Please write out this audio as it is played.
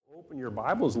Open your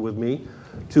Bibles with me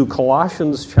to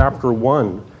Colossians chapter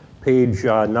 1, page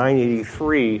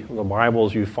 983, the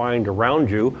Bibles you find around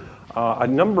you. A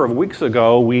number of weeks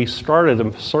ago, we started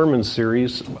a sermon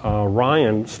series.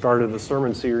 Ryan started a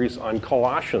sermon series on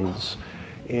Colossians,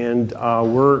 and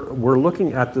we're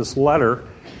looking at this letter,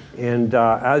 and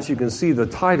as you can see, the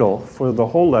title for the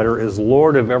whole letter is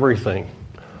Lord of Everything.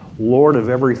 Lord of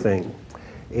Everything.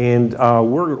 And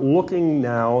we're looking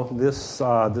now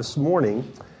this morning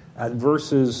at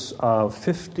verses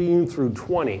 15 through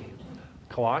 20.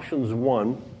 Colossians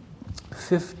 1,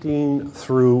 15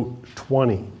 through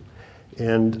 20.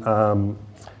 And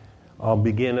I'll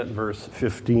begin at verse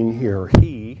 15 here.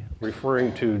 He,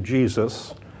 referring to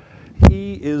Jesus,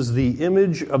 he is the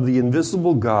image of the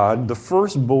invisible God, the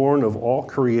firstborn of all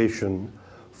creation,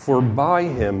 for by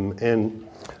him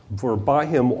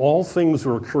all things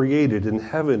were created in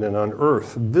heaven and on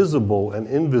earth, visible and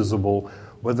invisible,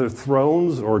 whether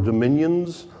thrones or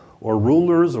dominions or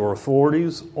rulers or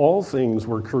authorities, all things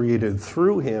were created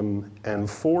through him and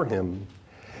for him.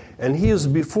 And he is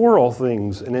before all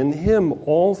things, and in him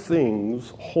all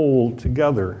things hold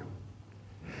together.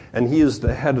 And he is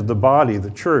the head of the body,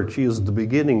 the church. He is the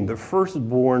beginning, the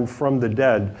firstborn from the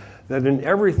dead, that in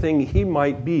everything he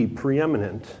might be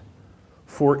preeminent.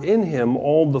 For in him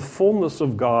all the fullness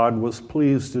of God was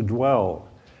pleased to dwell,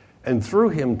 and through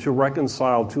him to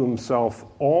reconcile to himself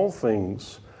all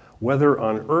things, whether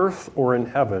on earth or in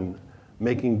heaven,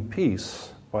 making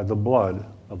peace by the blood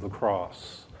of the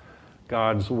cross.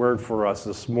 God's word for us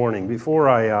this morning. Before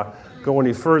I go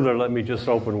any further, let me just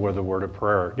open with a word of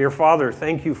prayer. Dear Father,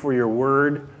 thank you for your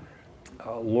word.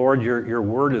 Lord, your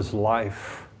word is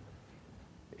life.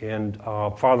 And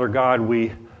Father God,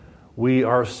 we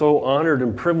are so honored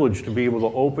and privileged to be able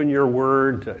to open your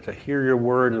word, to hear your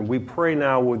word, and we pray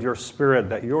now with your Spirit,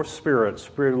 that your Spirit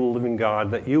of the living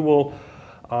God, that you will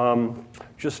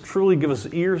just truly give us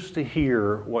ears to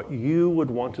hear what you would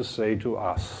want to say to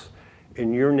us.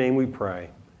 In your name we pray.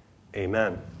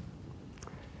 Amen.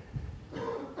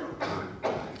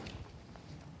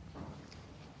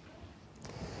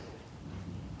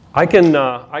 I can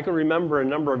remember a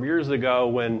number of years ago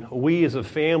when we as a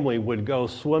family would go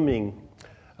swimming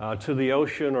to the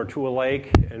ocean or to a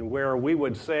lake, and where we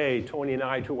would say, Tony and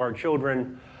I, to our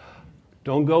children,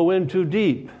 don't go in too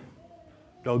deep.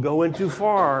 Don't go in too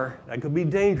far. That could be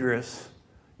dangerous.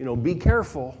 Be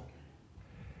careful.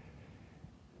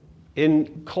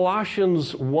 In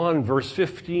Colossians 1, verse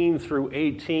 15 through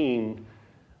 18,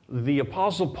 the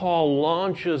Apostle Paul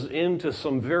launches into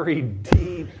some very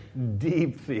deep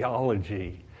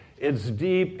theology. It's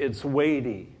deep, it's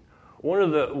weighty. One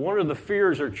of the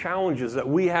fears or challenges that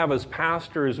we have as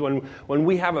pastors when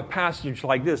we have a passage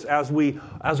like this, as we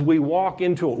walk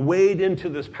into it, wade into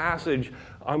this passage,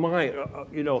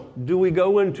 do we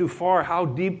go in too far? How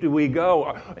deep do we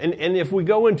go? And if we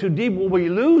go in too deep, will we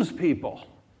lose people?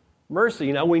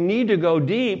 Mercy. Now, we need to go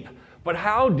deep, but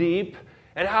how deep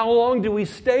and how long do we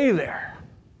stay there?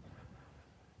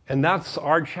 And that's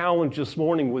our challenge this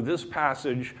morning with this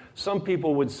passage. Some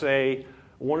people would say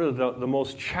one of the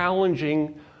most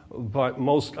challenging but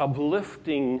most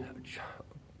uplifting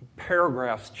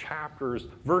paragraphs, chapters,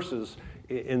 verses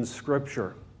in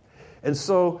Scripture. And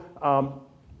so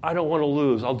I don't want to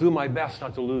lose. I'll do my best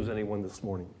not to lose anyone this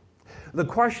morning. The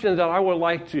question that I would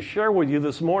like to share with you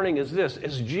this morning is this: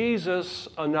 is Jesus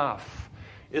enough?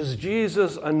 Is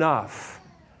Jesus enough?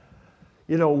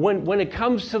 When it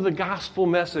comes to the gospel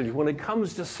message, when it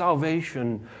comes to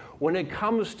salvation, when it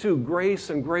comes to grace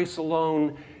and grace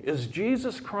alone, is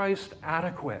Jesus Christ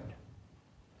adequate?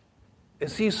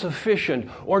 Is he sufficient?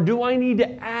 Or do I need to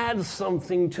add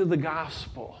something to the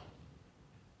gospel?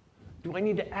 Do I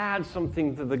need to add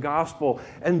something to the gospel?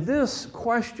 And this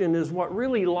question is what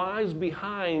really lies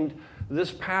behind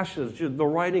this passage, the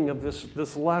writing of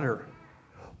this letter.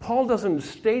 Paul doesn't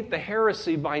state the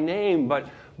heresy by name,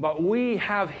 but we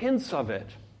have hints of it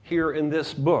here in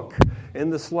this book,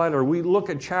 in this letter. We look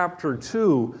at chapter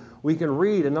 2. We can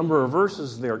read a number of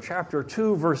verses there. Chapter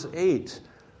 2, verse 8.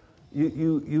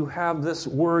 You have this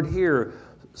word here.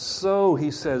 So,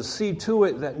 he says, see to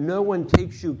it that no one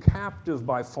takes you captive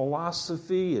by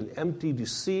philosophy and empty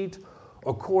deceit,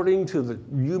 according to the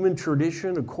human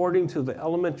tradition, according to the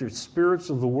elementary spirits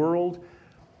of the world,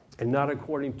 and not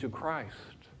according to Christ.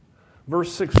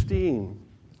 Verse 16,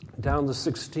 down to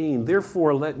 16,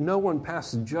 therefore let no one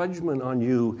pass judgment on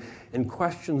you in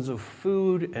questions of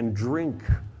food and drink,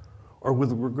 or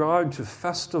with regard to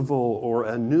festival or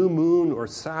a new moon or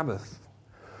Sabbath.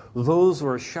 Those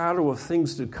are a shadow of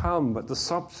things to come, but the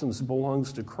substance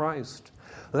belongs to Christ.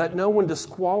 Let no one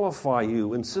disqualify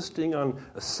you, insisting on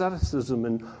asceticism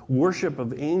and worship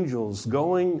of angels,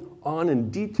 going on in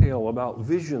detail about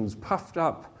visions puffed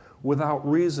up without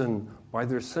reason by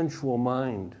their sensual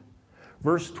mind.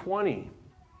 Verse 20,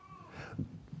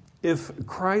 if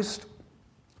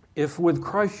with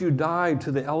Christ you died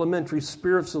to the elementary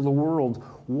spirits of the world,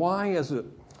 why,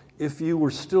 if you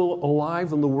were still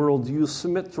alive in the world, do you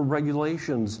submit to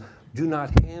regulations? Do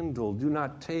not handle, do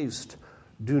not taste,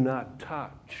 do not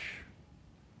touch.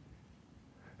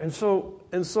 And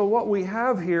so what we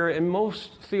have here, and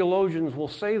most theologians will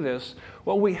say this,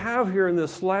 what we have here in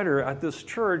this letter at this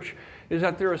church is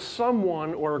that there is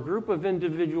someone or a group of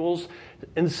individuals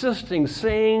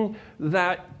saying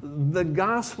that the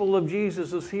gospel of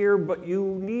Jesus is here, but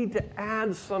you need to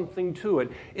add something to it.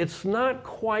 It's not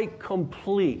quite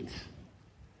complete.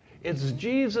 It's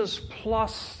Jesus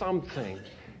plus something.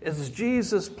 It's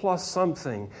Jesus plus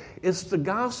something. It's the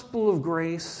gospel of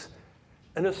grace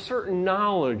and a certain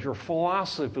knowledge or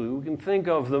philosophy. We can think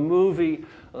of the movie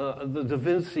The Da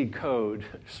Vinci Code,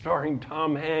 starring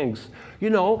Tom Hanks. You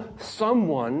know,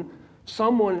 someone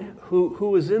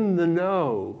who is in the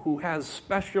know, who has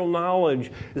special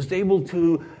knowledge, is able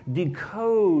to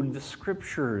decode the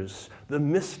scriptures, the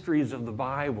mysteries of the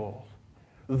Bible.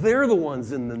 They're the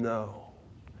ones in the know.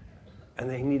 And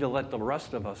they need to let the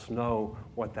rest of us know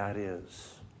what that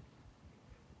is.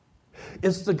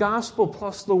 It's the gospel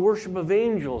plus the worship of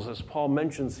angels, as Paul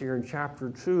mentions here in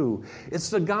chapter 2. It's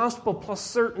the gospel plus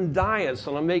certain diets,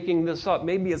 and I'm making this up.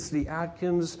 Maybe it's the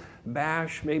Atkins,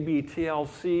 BASH, maybe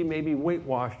TLC, maybe Weight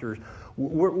Watchers.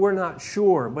 We're not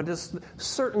sure, but it's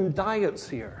certain diets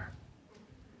here.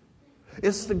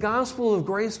 It's the gospel of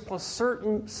grace plus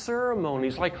certain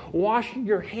ceremonies, like washing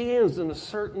your hands in a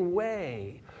certain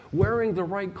way, wearing the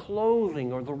right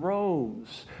clothing or the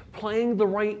robes, playing the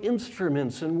right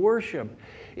instruments in worship.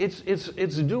 It's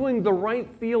doing the right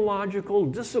theological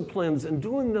disciplines and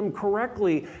doing them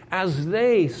correctly as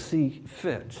they see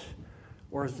fit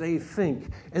or as they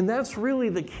think. And that's really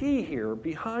the key here,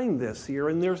 behind this here,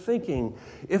 in their thinking.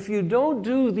 If you don't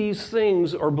do these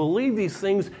things or believe these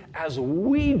things as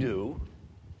we do,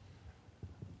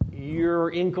 you're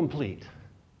incomplete.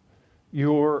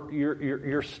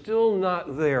 You're still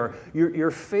not there.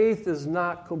 Your faith is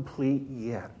not complete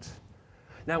yet.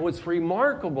 Now, it's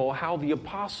remarkable how the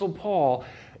Apostle Paul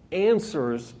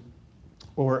answers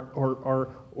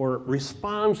or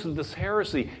responds to this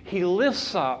heresy. He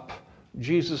lifts up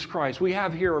Jesus Christ. We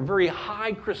have here a very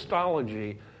high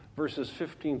Christology, verses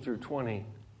 15 through 20.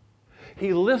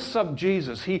 He lifts up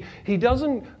Jesus. He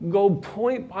doesn't go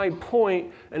point by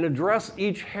point and address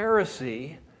each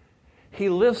heresy. He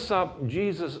lifts up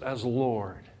Jesus as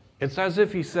Lord. It's as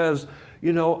if he says,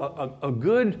 you know, a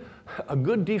good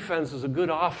defense is a good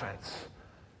offense.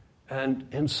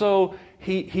 And so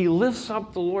he lifts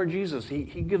up the Lord Jesus. He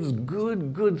gives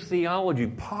good theology,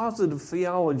 positive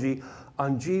theology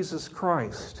on Jesus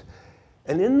Christ.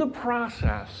 And in the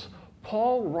process,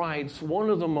 Paul writes one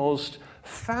of the most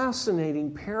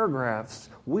fascinating paragraphs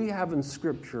we have in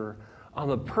Scripture on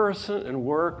the person and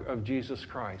work of Jesus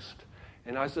Christ.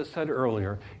 And as I said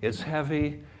earlier, it's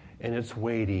heavy and it's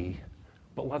weighty.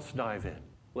 But let's dive in.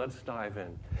 Let's dive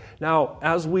in. Now,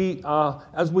 as we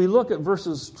look at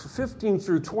verses 15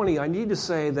 through 20, I need to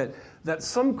say that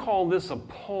some call this a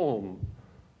poem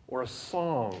or a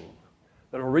song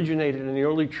that originated in the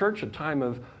early church at time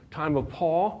of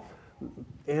Paul.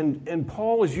 And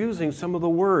Paul is using some of the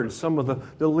words, some of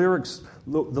the lyrics,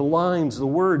 the lines, the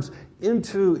words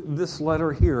into this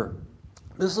letter here.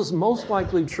 This is most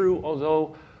likely true,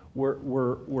 although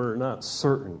we're not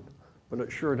certain, but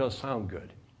it sure does sound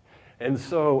good. And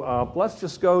so let's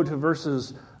just go to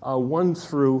verses 1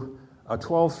 through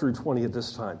 12 through 20 at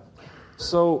this time.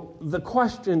 So the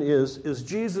question is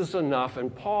Jesus enough?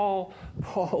 And Paul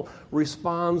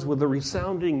responds with a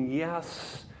resounding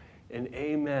yes and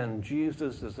amen.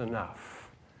 Jesus is enough.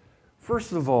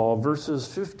 First of all, verses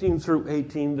 15 through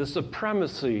 18, the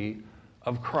supremacy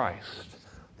of Christ.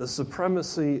 The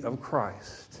supremacy of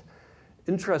Christ.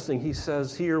 Interesting, he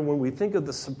says here, when we think of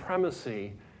the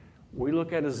supremacy, we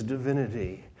look at his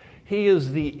divinity. He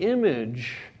is the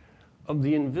image of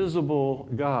the invisible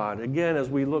God. Again, as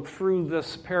we look through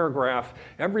this paragraph,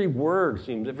 every word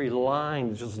seems, every line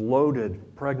is just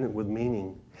loaded, pregnant with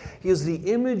meaning. He is the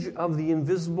image of the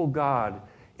invisible God.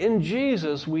 In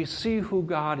Jesus, we see who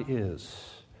God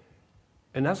is.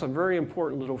 And that's a very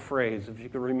important little phrase, if you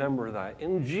can remember that.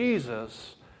 In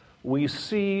Jesus, we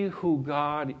see who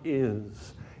God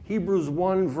is. Hebrews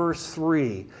 1, verse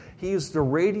 3. He is the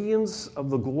radiance of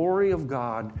the glory of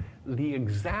God, the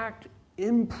exact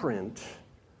imprint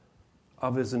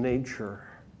of his nature,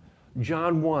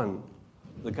 John 1,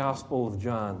 the Gospel of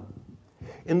John.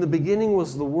 In the beginning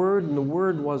was the Word, and the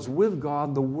Word was with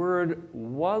God. The Word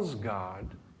was God.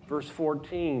 Verse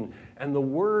 14, and the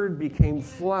Word became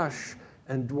flesh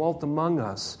and dwelt among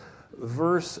us.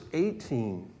 Verse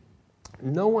 18,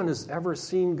 no one has ever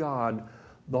seen God,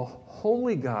 the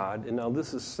holy God, and now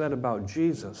this is said about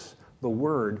Jesus, the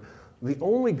Word, the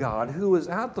only God who is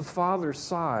at the Father's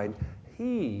side.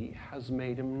 He has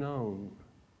made him known.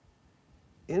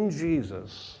 In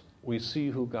Jesus, we see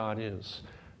who God is,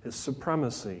 his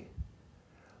supremacy.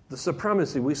 The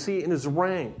supremacy we see in his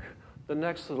rank. The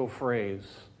next little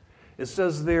phrase. It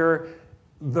says there,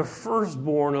 the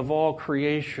firstborn of all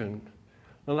creation.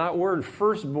 Now that word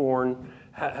firstborn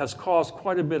has caused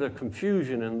quite a bit of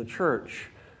confusion in the church.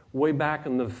 Way back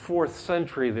in the 4th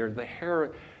century, there the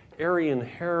Arian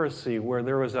heresy, where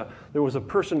there was a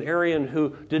person, Arian,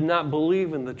 who did not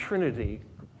believe in the Trinity,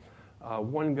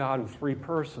 one God in 3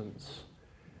 persons,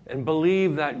 and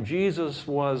believed that Jesus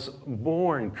was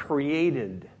born,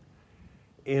 created.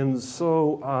 And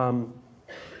so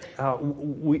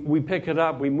we pick it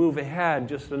up, we move ahead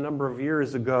just a number of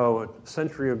years ago, a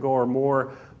century ago or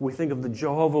more. We think of the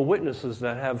Jehovah's Witnesses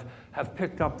that have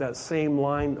picked up that same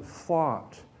line of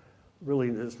thought.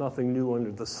 Really, there's nothing new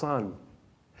under the sun.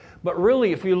 But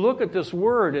really, if you look at this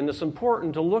word, and it's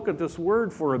important to look at this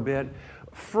word for a bit,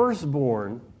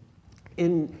 firstborn,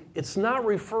 it's not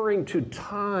referring to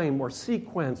time or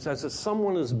sequence as if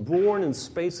someone is born in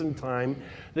space and time.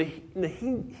 The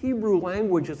Hebrew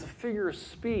language is a figure of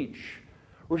speech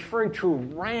referring to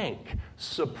rank,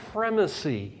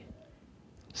 supremacy,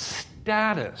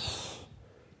 status.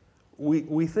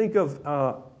 We think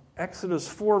of Exodus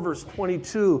 4, verse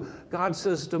 22. God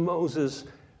says to Moses,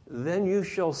 then you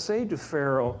shall say to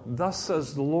Pharaoh, thus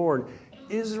says the Lord,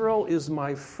 Israel is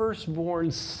my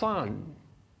firstborn son.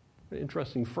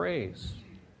 Interesting phrase.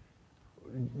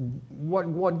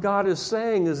 What God is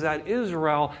saying is that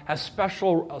Israel has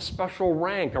a special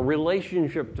rank, a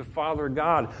relationship to Father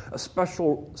God, a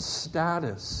special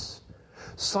status.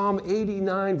 Psalm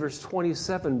 89, verse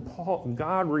 27,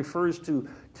 God refers to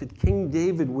King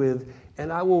David with,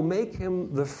 and I will make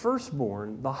him the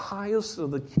firstborn, the highest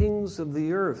of the kings of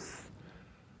the earth.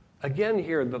 Again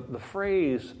here, the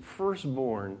phrase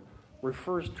firstborn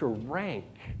refers to rank,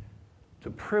 to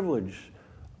privilege,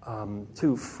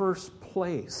 to first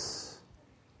place.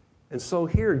 And so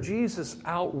here, Jesus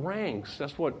outranks,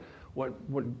 that's what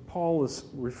Paul is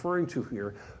referring to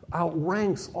here,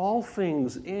 outranks all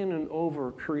things in and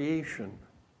over creation.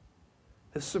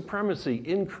 His supremacy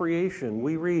in creation.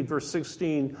 We read verse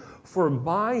 16, for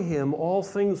by him all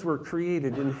things were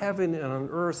created in heaven and on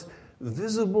earth,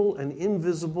 visible and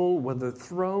invisible, whether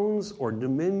thrones or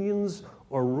dominions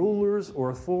or rulers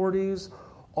or authorities.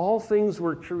 All things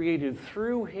were created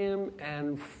through him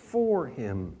and for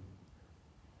him.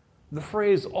 The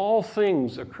phrase all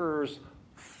things occurs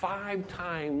 5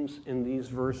 times in these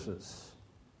verses.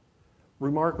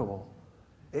 Remarkable.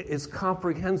 It's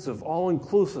comprehensive,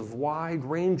 all-inclusive,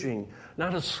 wide-ranging.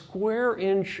 Not a square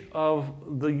inch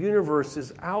of the universe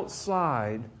is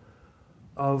outside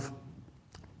of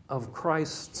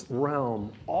Christ's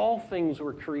realm. All things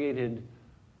were created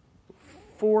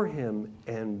for him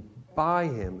and by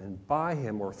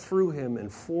him, or through him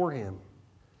and for him.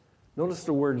 Notice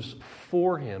the words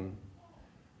for him.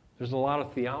 There's a lot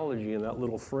of theology in that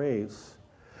little phrase.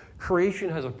 Creation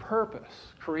has a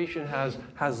purpose. Creation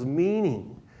has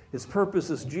meaning. Its purpose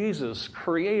is Jesus,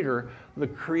 Creator, the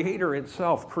Creator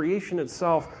itself. Creation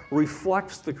itself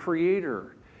reflects the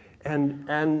Creator. And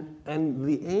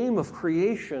the aim of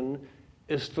creation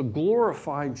is to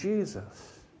glorify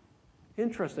Jesus.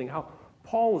 Interesting how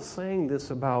Paul is saying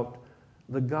this about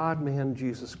the God-man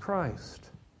Jesus Christ.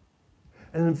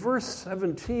 And in verse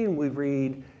 17 we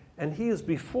read, and he is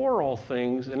before all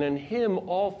things, and in him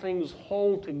all things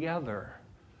hold together.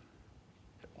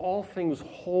 All things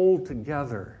hold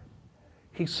together.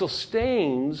 He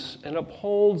sustains and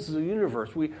upholds the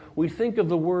universe. We think of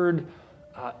the word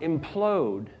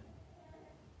implode.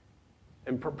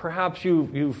 And perhaps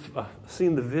you've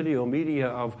seen the video media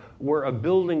of where a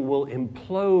building will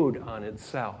implode on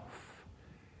itself.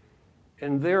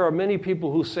 And there are many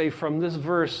people who say from this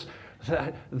verse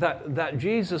that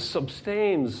Jesus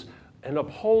sustains and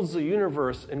upholds the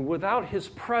universe, and without his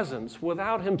presence,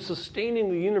 without him sustaining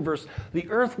the universe, the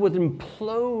earth would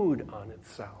implode on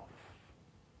itself.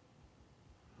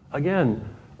 Again,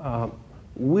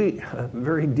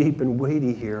 very deep and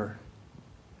weighty here.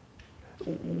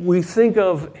 We think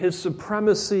of his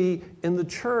supremacy in the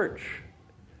church.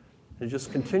 It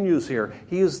just continues here.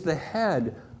 He is the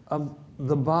head of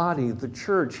the body, the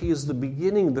church. He is the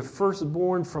beginning, the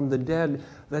firstborn from the dead,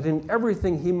 that in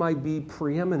everything he might be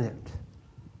preeminent.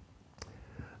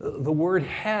 The word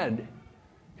head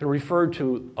can refer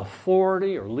to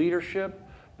authority or leadership,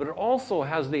 but it also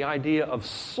has the idea of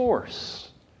source.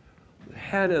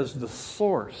 Head as the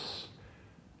source.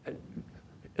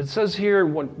 It says here,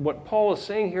 what Paul is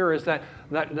saying here is that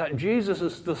Jesus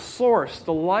is the source,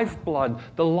 the lifeblood,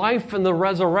 the life and the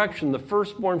resurrection, the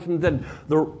firstborn from the dead,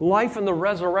 the life and the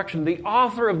resurrection, the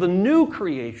author of the new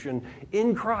creation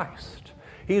in Christ.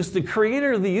 He's the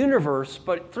creator of the universe,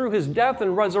 but through his death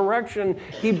and resurrection,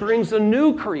 he brings a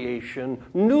new creation,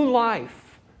 new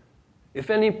life. If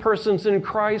any person's in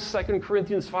Christ, 2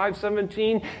 Corinthians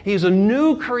 5:17, he's a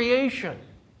new creation.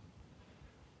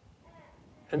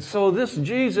 And so this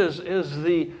Jesus is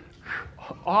the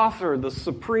author, the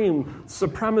supreme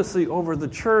supremacy over the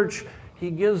church.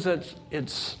 He gives it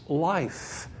its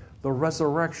life, the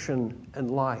resurrection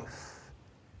and life.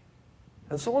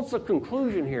 And so what's the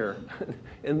conclusion here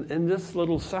in this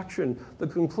little section? The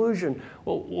conclusion,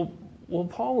 well,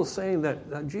 Paul is saying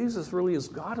that Jesus really is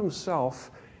God himself,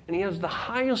 and he has the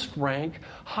highest rank,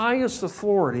 highest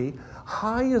authority,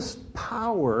 highest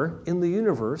power in the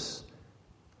universe.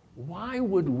 Why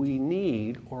would we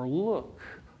need or look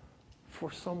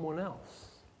for someone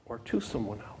else or to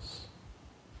someone else?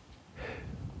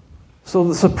 So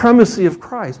the supremacy of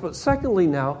Christ, but secondly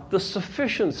now, the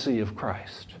sufficiency of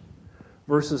Christ.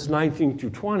 Verses 19 to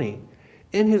 20.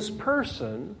 In his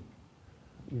person,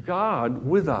 God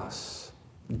with us.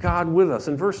 God with us.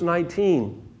 In verse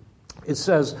 19, it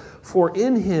says, "For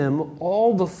in him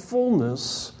all the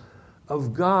fullness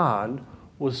of God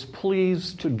was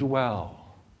pleased to dwell."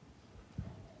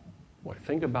 Boy,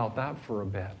 think about that for a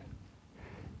bit.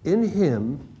 In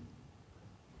him,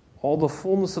 all the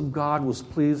fullness of God was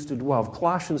pleased to dwell.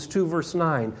 Colossians 2, verse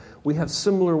 9, we have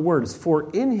similar words.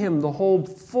 For in him the whole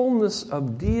fullness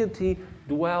of deity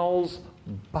dwells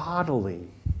bodily.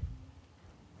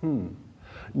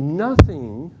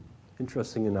 Nothing,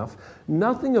 interesting enough,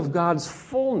 nothing of God's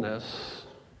fullness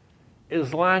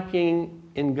is lacking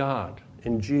in God,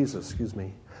 in Jesus,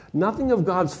 Nothing of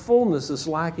God's fullness is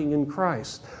lacking in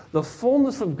Christ. The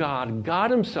fullness of God, God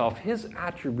himself, his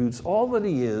attributes, all that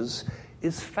he is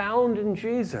found in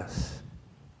Jesus.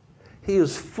 He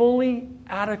is fully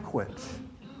adequate.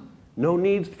 No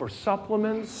need for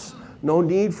supplements, no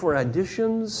need for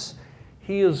additions.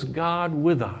 He is God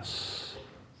with us,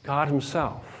 God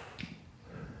himself.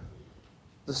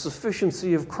 The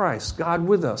sufficiency of Christ, God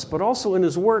with us, but also in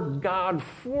his work, God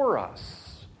for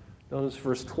us. Notice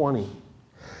verse 20.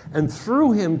 And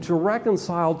through him to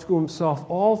reconcile to himself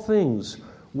all things,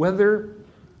 whether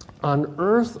on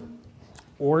earth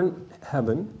or in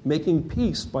heaven, making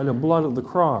peace by the blood of the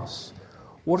cross.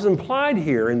 What is implied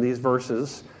here in these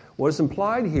verses, what is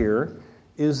implied here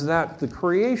is that the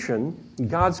creation,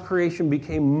 God's creation,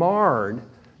 became marred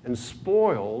and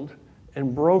spoiled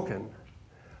and broken.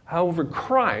 However,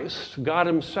 Christ, God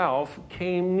himself,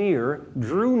 came near,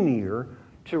 drew near,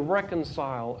 to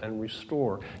reconcile and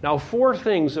restore. Now, 4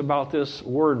 things about this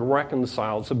word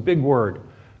reconcile. It's a big word.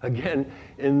 Again,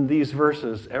 in these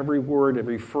verses, every word,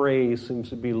 every phrase seems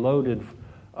to be loaded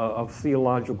of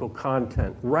theological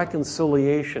content.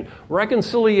 Reconciliation.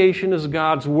 Reconciliation is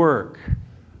God's work.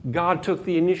 God took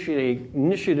the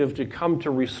initiative to come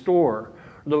to restore.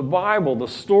 The Bible,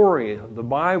 the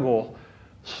Bible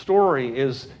story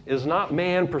is not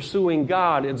man pursuing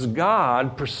God. It's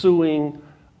God pursuing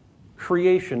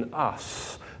creation,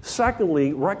 us.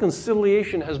 Secondly,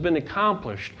 reconciliation has been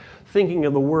accomplished. Thinking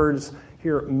of the words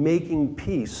here, making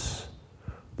peace.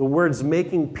 The words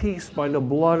making peace by the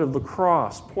blood of the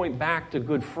cross point back to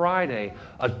Good Friday.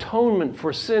 Atonement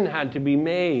for sin had to be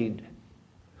made.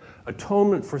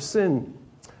 Atonement for sin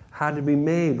had to be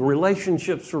made.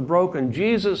 Relationships were broken.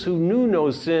 Jesus, who knew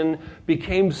no sin,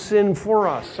 became sin for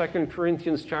us. 2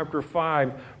 Corinthians chapter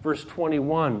 5, verse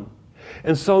 21.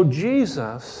 And so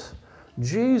Jesus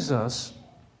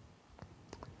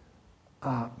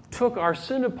took our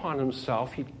sin upon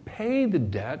himself. He paid the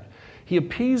debt. He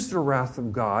appeased the wrath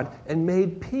of God and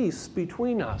made peace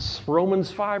between us.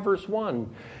 Romans 5, verse 1.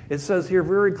 It says here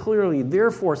very clearly,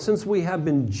 therefore, since we have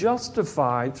been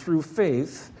justified through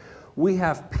faith, we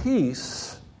have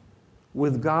peace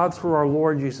with God through our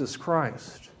Lord Jesus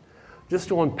Christ. Just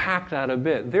to unpack that a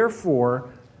bit. Therefore,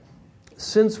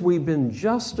 since we've been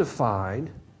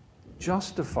justified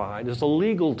is a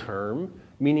legal term,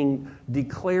 meaning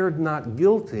declared not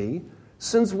guilty.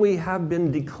 Since we have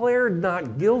been declared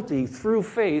not guilty through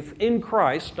faith in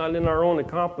Christ, not in our own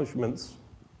accomplishments,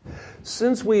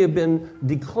 since we have been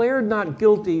declared not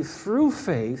guilty through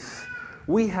faith,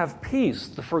 We have peace,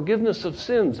 the forgiveness of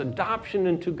sins, adoption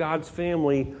into God's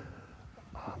family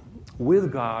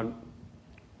with God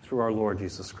through our Lord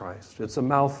Jesus Christ. It's a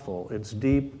mouthful. It's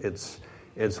deep. It's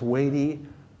weighty,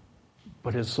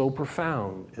 but it's so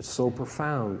profound. It's so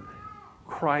profound.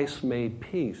 Christ made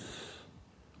peace.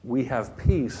 We have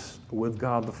peace with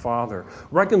God the Father.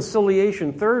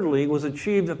 Reconciliation, thirdly, was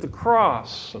achieved at the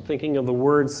cross. I'm thinking of the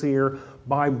words here,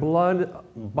 by the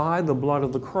blood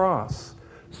of the cross.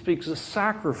 Speaks of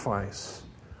sacrifice.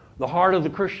 The heart of the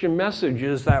Christian message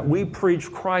is that we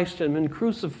preach Christ and been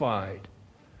crucified.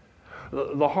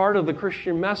 The heart of the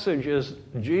Christian message is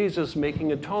Jesus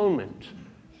making atonement.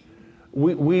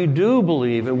 We do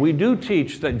believe and we do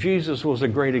teach that Jesus was a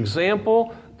great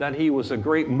example, that he was a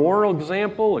great moral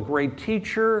example, a great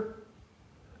teacher.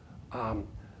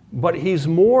 But he's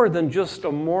more than just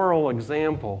a moral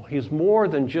example. He's more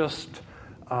than just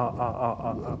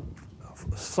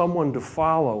someone to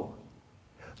follow.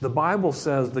 The Bible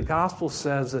says, the gospel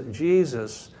says that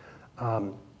Jesus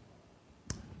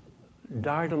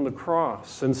died on the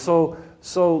cross. And so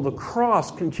the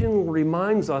cross continually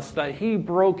reminds us that he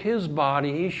broke his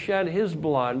body, he shed his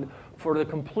blood for the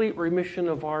complete remission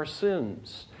of our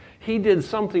sins. He did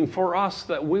something for us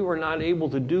that we were not able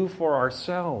to do for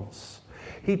ourselves.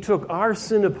 He took our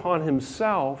sin upon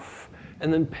himself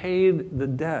and then paid the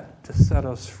debt to set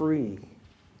us free.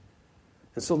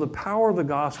 And so the power of the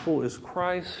gospel is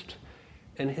Christ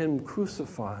and him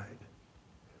crucified.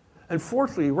 And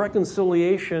fourthly,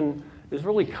 reconciliation is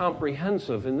really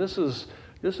comprehensive, and this is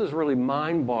really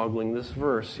mind-boggling, this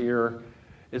verse here.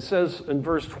 It says in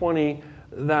verse 20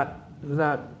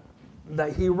 that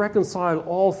he reconciled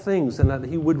all things, and that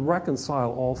he would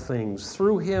reconcile all things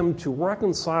through him to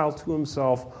reconcile to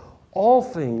himself all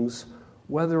things,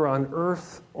 whether on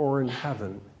earth or in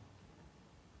heaven.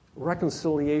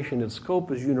 Reconciliation, its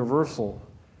scope is universal.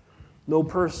 No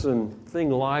person, thing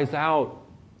lies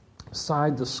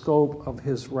outside the scope of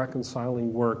his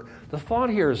reconciling work. The thought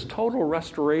here is total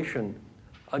restoration.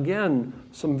 Again,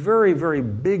 some very, very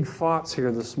big thoughts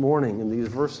here this morning in these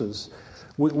verses.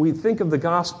 We think of the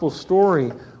gospel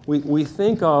story. We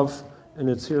think of, and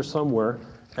it's here somewhere,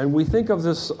 and we think of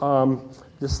this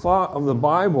thought of the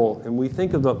Bible, and we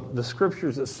think of the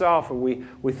Scriptures itself, and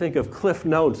we think of cliff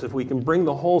notes. If we can bring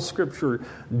the whole Scripture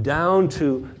down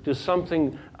to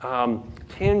something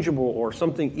tangible or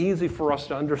something easy for us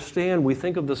to understand, we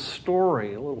think of the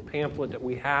story, a little pamphlet that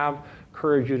we have.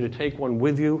 Encourage you to take one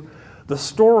with you. The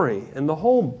story, and the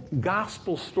whole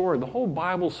gospel story, the whole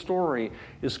Bible story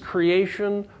is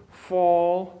creation,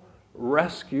 fall,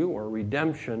 rescue or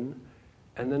redemption,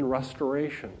 and then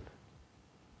restoration.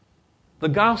 The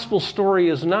gospel story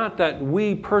is not that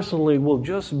we personally will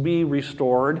just be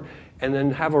restored and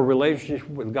then have a relationship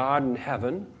with God in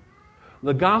heaven.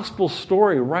 The gospel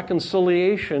story,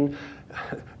 reconciliation,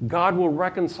 God will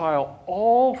reconcile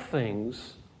all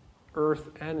things, earth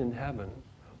and in heaven.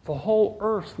 The whole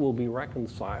earth will be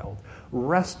reconciled.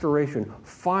 Restoration,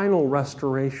 final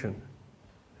restoration.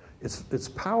 It's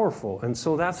powerful, and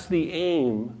so that's the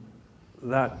aim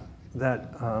that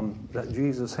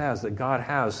Jesus has, that God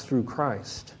has through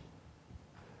Christ.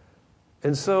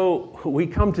 And so we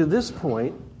come to this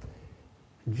point.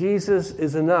 Jesus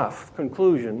is enough.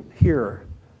 Conclusion here.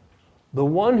 The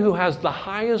one who has the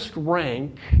highest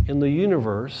rank in the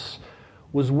universe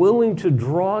was willing to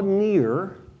draw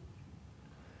near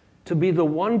to be the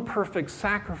one perfect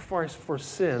sacrifice for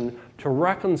sin to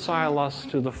reconcile us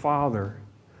to the Father,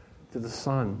 to the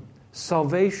Son.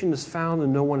 Salvation is found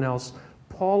in no one else.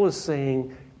 Paul is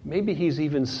saying, maybe he's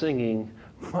even singing,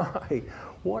 my,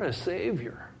 what a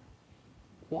Savior.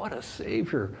 What a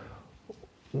Savior.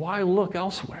 Why look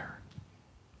elsewhere?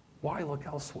 Why look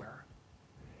elsewhere?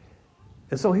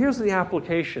 And so here's the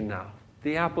application now.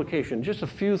 The application. Just a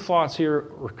few thoughts here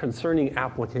concerning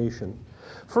application.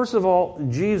 First of all,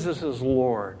 Jesus is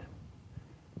Lord.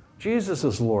 Jesus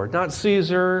is Lord. Not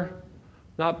Caesar,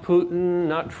 not Putin,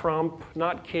 not Trump,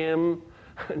 not Kim,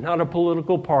 not a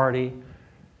political party.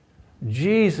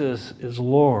 Jesus is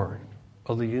Lord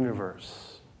of the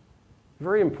universe.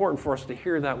 Very important for us to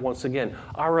hear that once again.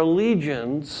 Our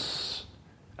allegiance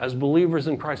as believers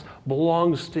in Christ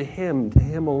belongs to Him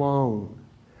alone.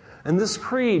 And this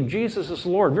creed, Jesus is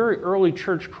Lord, very early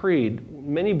church creed,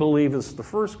 many believe it's the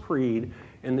first creed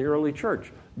in the early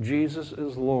church. Jesus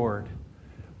is Lord.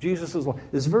 Jesus is Lord.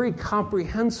 It's very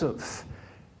comprehensive.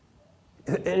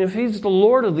 And if He's the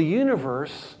Lord of the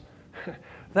universe,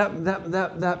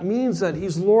 that means that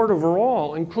He's Lord over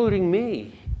all, including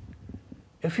me.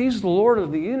 If He's the Lord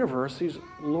of the universe, He's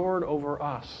Lord over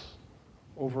us,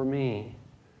 over me.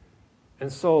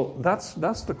 And so that's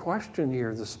the question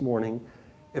here this morning.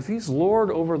 if he's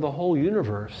Lord over the whole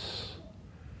universe,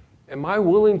 am I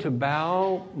willing to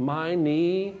bow my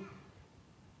knee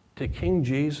to King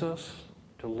Jesus,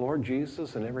 to Lord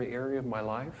Jesus in every area of my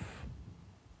life?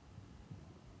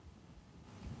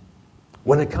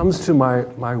 When it comes to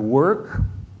my work,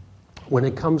 when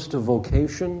it comes to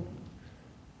vocation,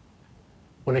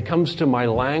 when it comes to my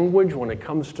language, when it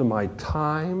comes to my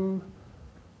time,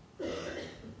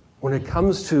 when it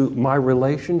comes to my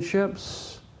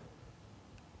relationships,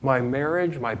 my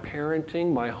marriage, my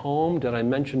parenting, my home, did I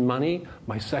mention money,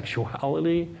 my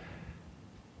sexuality?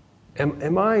 Do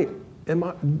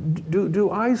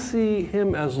I see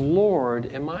him as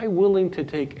Lord? Am I willing to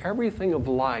take everything of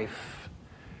life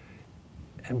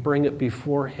and bring it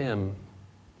before him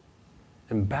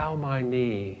and bow my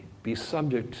knee, be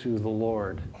subject to the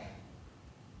Lord?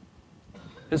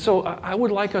 And so I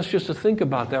would like us just to think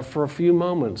about that for a few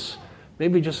moments.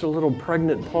 Maybe just a little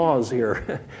pregnant pause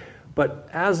here. But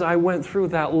as I went through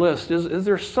that list, is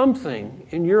there something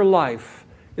in your life,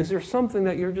 is there something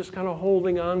that you're just kind of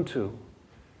holding on to,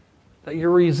 that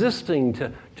you're resisting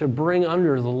to bring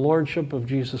under the Lordship of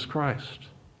Jesus Christ?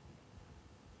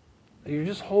 That you're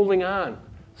just holding on.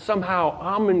 Somehow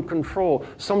I'm in control.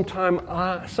 Something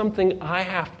I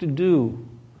have to do.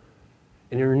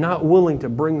 And you're not willing to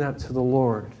bring that to the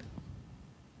Lord.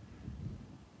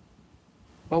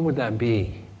 What would that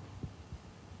be?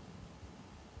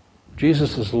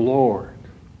 Jesus is Lord.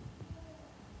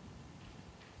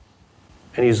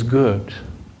 And he's good.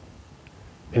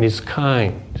 And he's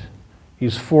kind.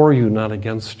 He's for you, not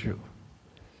against you.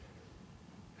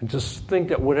 And just think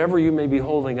that whatever you may be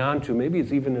holding on to, maybe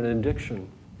it's even an addiction,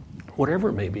 whatever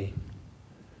it may be,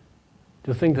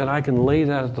 to think that I can lay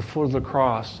that at the foot of the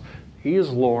cross. He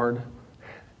is Lord.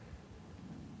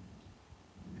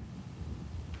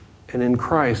 And in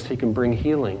Christ, he can bring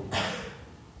healing,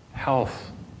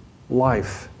 health,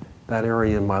 life, that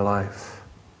area in my life.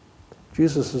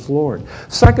 Jesus is Lord.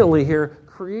 Secondly here,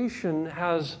 creation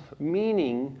has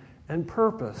meaning and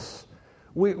purpose.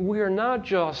 We are not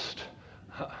just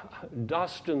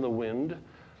dust in the wind.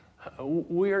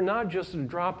 We are not just a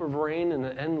drop of rain in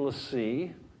an endless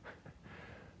sea.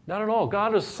 Not at all.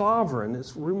 God is sovereign.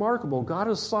 It's remarkable. God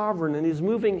is sovereign, and he's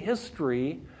moving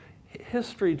history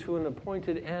to an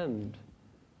appointed end.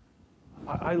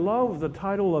 I love the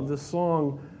title of this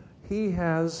song, He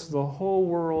Has the Whole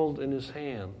World in His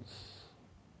Hands.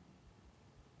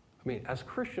 I mean, as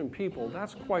Christian people,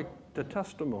 that's quite the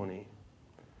testimony.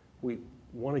 We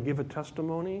want to give a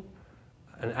testimony,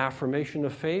 an affirmation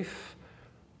of faith,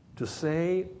 to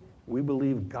say we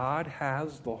believe God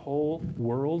has the whole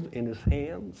world in his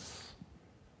hands.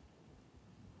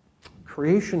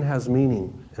 Creation has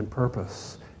meaning and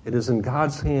purpose. It is in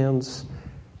God's hands,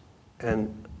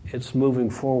 and it's moving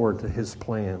forward to his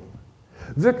plan.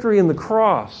 Victory in the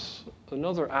cross,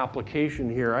 another application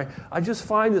here. I just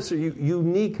find this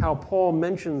unique how Paul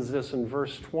mentions this in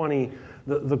verse 20,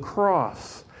 the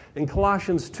cross. In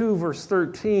Colossians 2, verse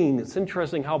 13, it's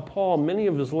interesting how Paul, many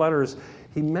of his letters,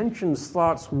 he mentions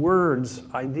thoughts, words,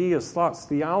 ideas, thoughts,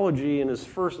 theology in his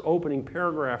first opening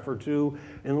paragraph or two,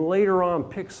 and later on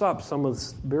picks up some of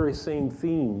the very same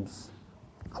themes.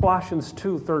 Colossians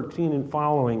 2:13 and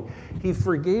following, he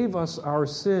forgave us our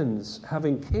sins,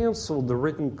 having canceled the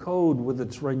written code with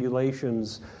its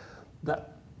regulations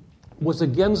that was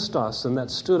against us and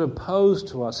that stood opposed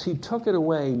to us. He took it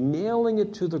away, nailing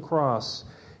it to the cross,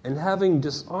 and having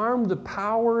disarmed the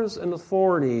powers and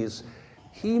authorities,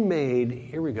 he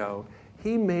made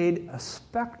a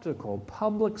spectacle,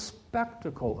 public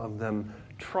spectacle of them,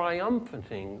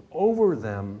 triumphing over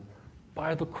them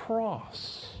by the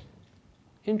cross.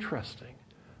 Interesting.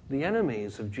 The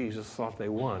enemies of Jesus thought they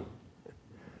won.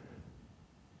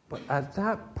 But at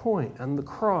that point, on the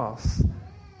cross,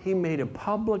 he made a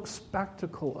public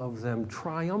spectacle of them,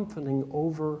 triumphing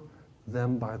over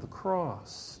them by the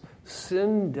cross.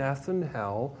 Sin, death, and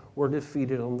hell were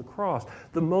defeated on the cross.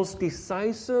 The most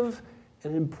decisive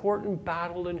and important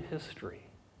battle in history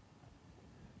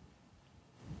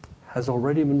has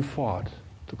already been fought,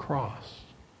 the cross.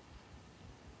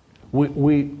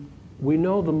 We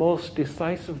know the most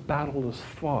decisive battle is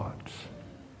fought.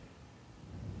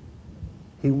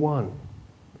 He won.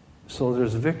 So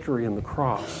there's victory in the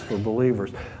cross for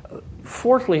believers.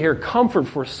 Fourthly here, comfort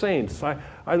for saints. I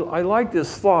like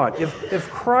this thought. If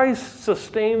Christ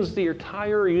sustains the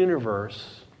entire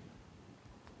universe,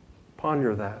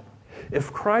 ponder that.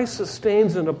 If Christ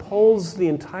sustains and upholds the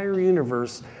entire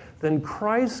universe, then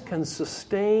Christ can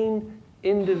sustain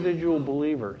individual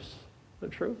believers. Is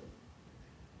that true?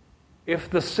 If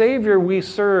the Savior we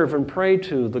serve and pray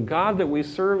to, the God that we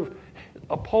serve,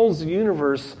 upholds the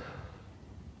universe,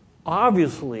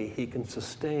 obviously he can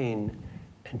sustain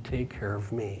and take care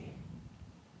of me.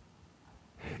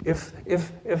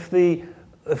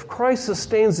 If Christ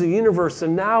sustains the universe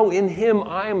and now in him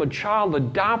I am a child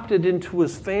adopted into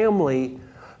his family,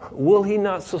 will he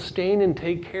not sustain and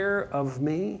take care of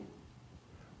me?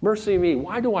 Mercy me,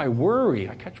 why do I worry?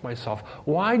 I catch myself.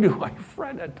 Why do I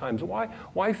fret at times?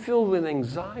 Why fill with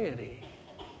anxiety?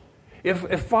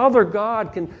 If Father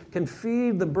God can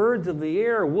feed the birds of the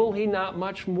air, will he not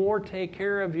much more take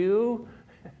care of you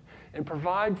and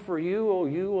provide for you, O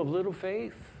you of little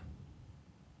faith?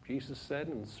 Jesus said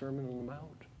in the Sermon on the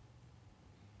Mount.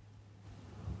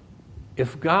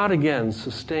 If God again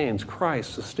sustains,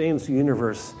 Christ sustains the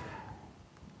universe,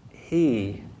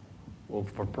 he will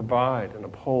provide and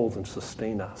uphold and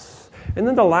sustain us. And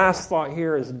then the last thought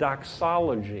here is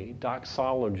doxology.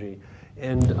 Doxology.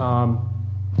 And,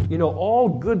 all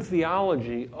good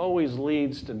theology always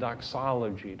leads to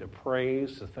doxology, to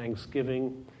praise, to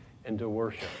thanksgiving, and to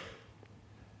worship.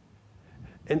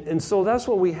 And so that's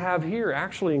what we have here.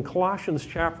 Actually, in Colossians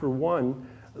chapter 1,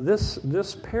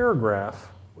 this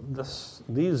paragraph,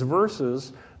 these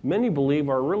verses, many believe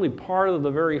are really part of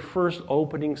the very first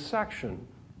opening section.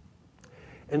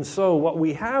 And so what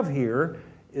we have here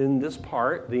in this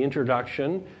part, the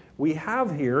introduction, we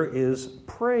have here is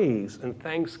praise and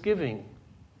thanksgiving.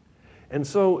 And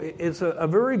so it's a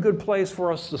very good place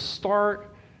for us to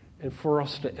start and for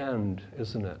us to end,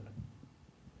 isn't it?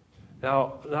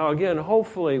 Now again,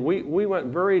 hopefully, we went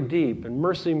very deep, and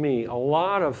mercy me, a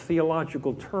lot of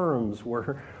theological terms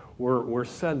were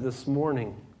said this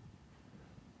morning.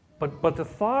 But the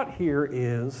thought here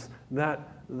is that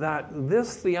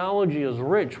this theology is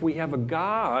rich. We have a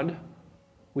God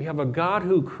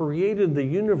who created the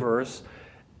universe,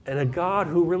 and a God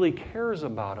who really cares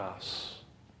about us.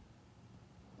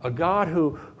 A God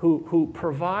who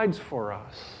provides for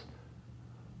us.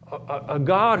 A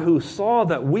God who saw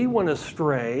that we went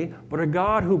astray, but a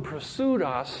God who pursued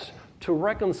us to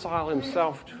reconcile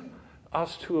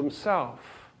us to himself.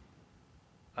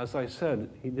 As I said,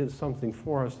 he did something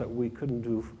for us that we couldn't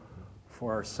do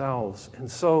for ourselves. And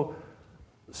so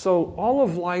all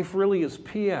of life really is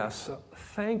P.S.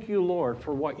 Thank you, Lord,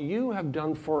 for what you have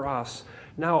done for us.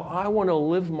 Now I want to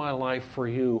live my life for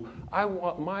you. I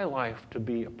want my life to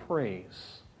be a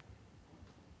praise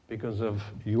because of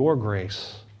your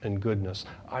grace and goodness.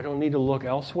 I don't need to look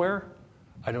elsewhere.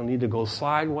 I don't need to go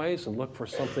sideways and look for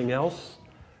something else.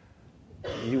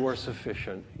 You are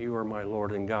sufficient. You are my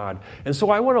Lord and God. And so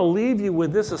I want to leave you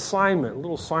with this assignment, a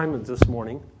little assignment this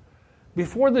morning.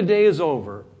 Before the day is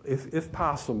over, if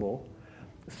possible,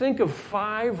 think of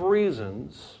 5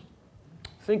 reasons.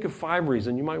 Think of 5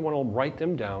 reasons. You might want to write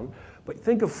them down. But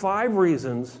think of 5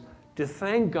 reasons to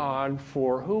thank God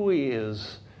for who he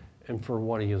is and for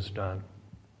what he has done.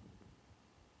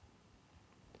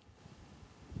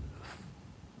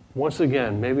 Once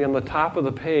again, maybe on the top of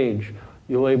the page,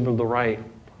 you'll be able to write,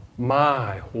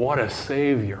 my, what a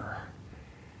Savior.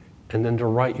 And then to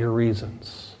write your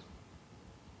reasons.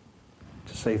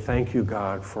 To say, thank you,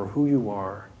 God, for who you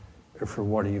are and for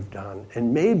what you've done.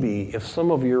 And maybe, if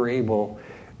some of you are able,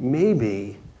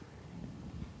 maybe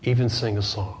even sing a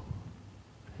song.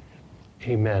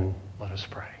 Amen. Let us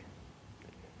pray.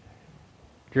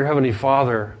 Dear Heavenly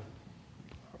Father,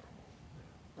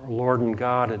 our Lord and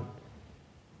God, it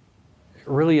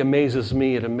really amazes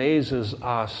me. It amazes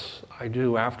us. I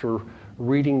do, after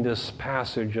reading this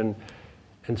passage and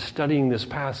studying this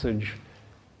passage.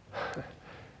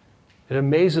 It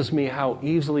amazes me how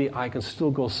easily I can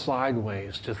still go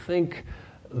sideways, to think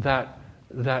that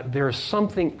there's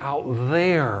something out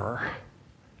there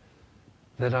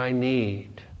that I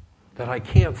need, that I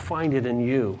can't find it in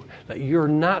you, that you're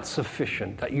not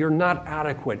sufficient, that you're not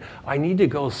adequate. I need to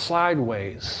go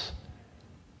sideways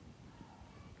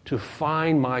to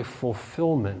find my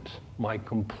fulfillment, my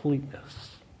completeness.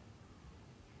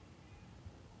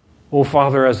 Oh,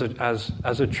 Father, as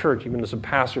a church, even as a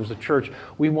pastor, as a church,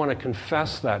 we want to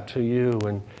confess that to you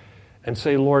and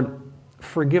say, Lord,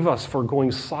 forgive us for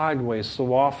going sideways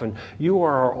so often. You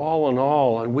are our all in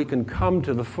all, and we can come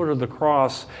to the foot of the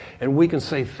cross and we can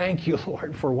say, thank you,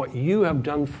 Lord, for what you have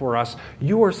done for us.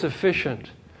 You are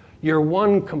sufficient. Your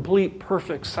one complete,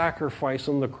 perfect sacrifice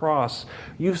on the cross.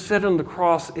 You said on the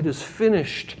cross, it is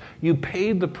finished. You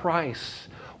paid the price.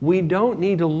 We don't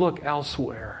need to look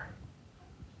elsewhere.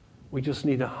 We just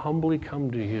need to humbly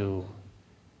come to you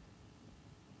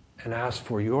and ask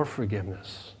for your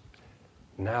forgiveness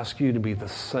and ask you to be the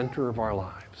center of our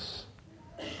lives.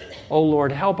 Oh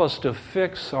Lord, help us to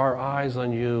fix our eyes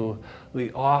on you,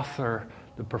 the author,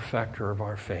 the perfecter of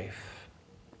our faith.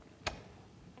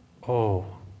 Oh,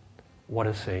 what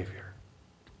a Savior.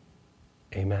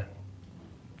 Amen.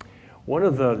 One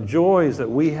of the joys that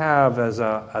we have as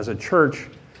a church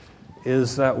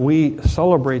is that we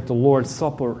celebrate the Lord's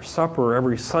Supper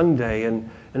every Sunday. And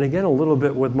again, a little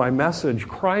bit with my message,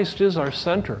 Christ is our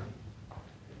center.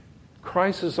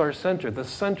 Christ is our center. The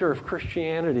center of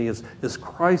Christianity is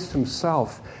Christ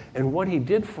himself and what he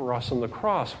did for us on the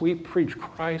cross. We preach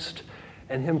Christ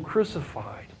and him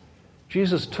crucified.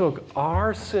 Jesus took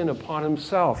our sin upon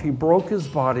himself. He broke his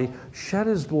body, shed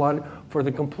his blood for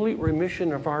the complete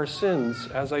remission of our sins.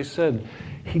 As I said,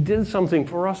 he did something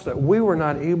for us that we were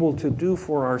not able to do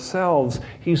for ourselves.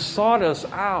 He sought us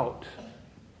out,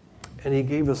 and he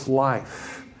gave us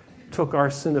life, took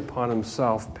our sin upon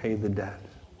himself, paid the debt.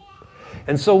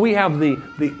 And so we have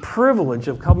the privilege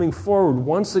of coming forward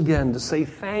once again to say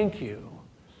thank you.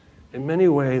 In many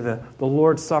ways, the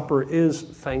Lord's Supper is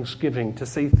thanksgiving, to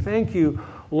say thank you,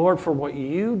 Lord, for what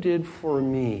you did for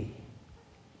me,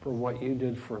 for what you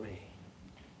did for me.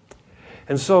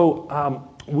 And so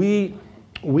we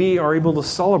are able to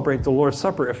celebrate the Lord's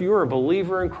Supper. If you are a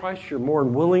believer in Christ, you're more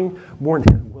than willing,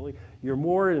 you're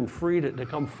more than free to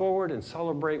come forward and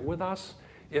celebrate with us.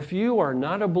 If you are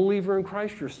not a believer in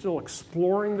Christ, you're still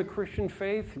exploring the Christian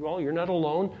faith, well, you're not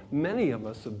alone. Many of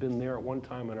us have been there at one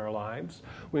time in our lives.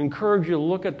 We encourage you to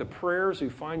look at the prayers you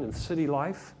find in City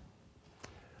Life.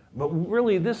 But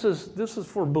really, this is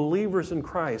for believers in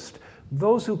Christ.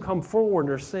 Those who come forward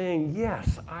are saying,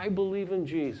 yes, I believe in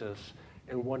Jesus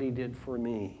and what he did for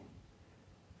me.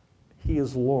 He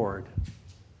is Lord.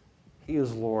 He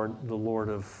is Lord, the Lord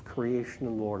of creation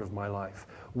and Lord of my life.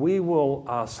 We will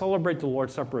celebrate the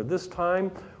Lord's Supper at this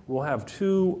time. We'll have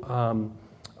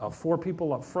 4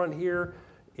 people up front here,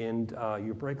 and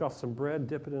you break off some bread,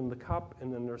 dip it in the cup,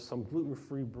 and then there's some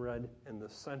gluten-free bread in the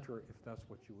center if that's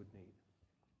what you would need.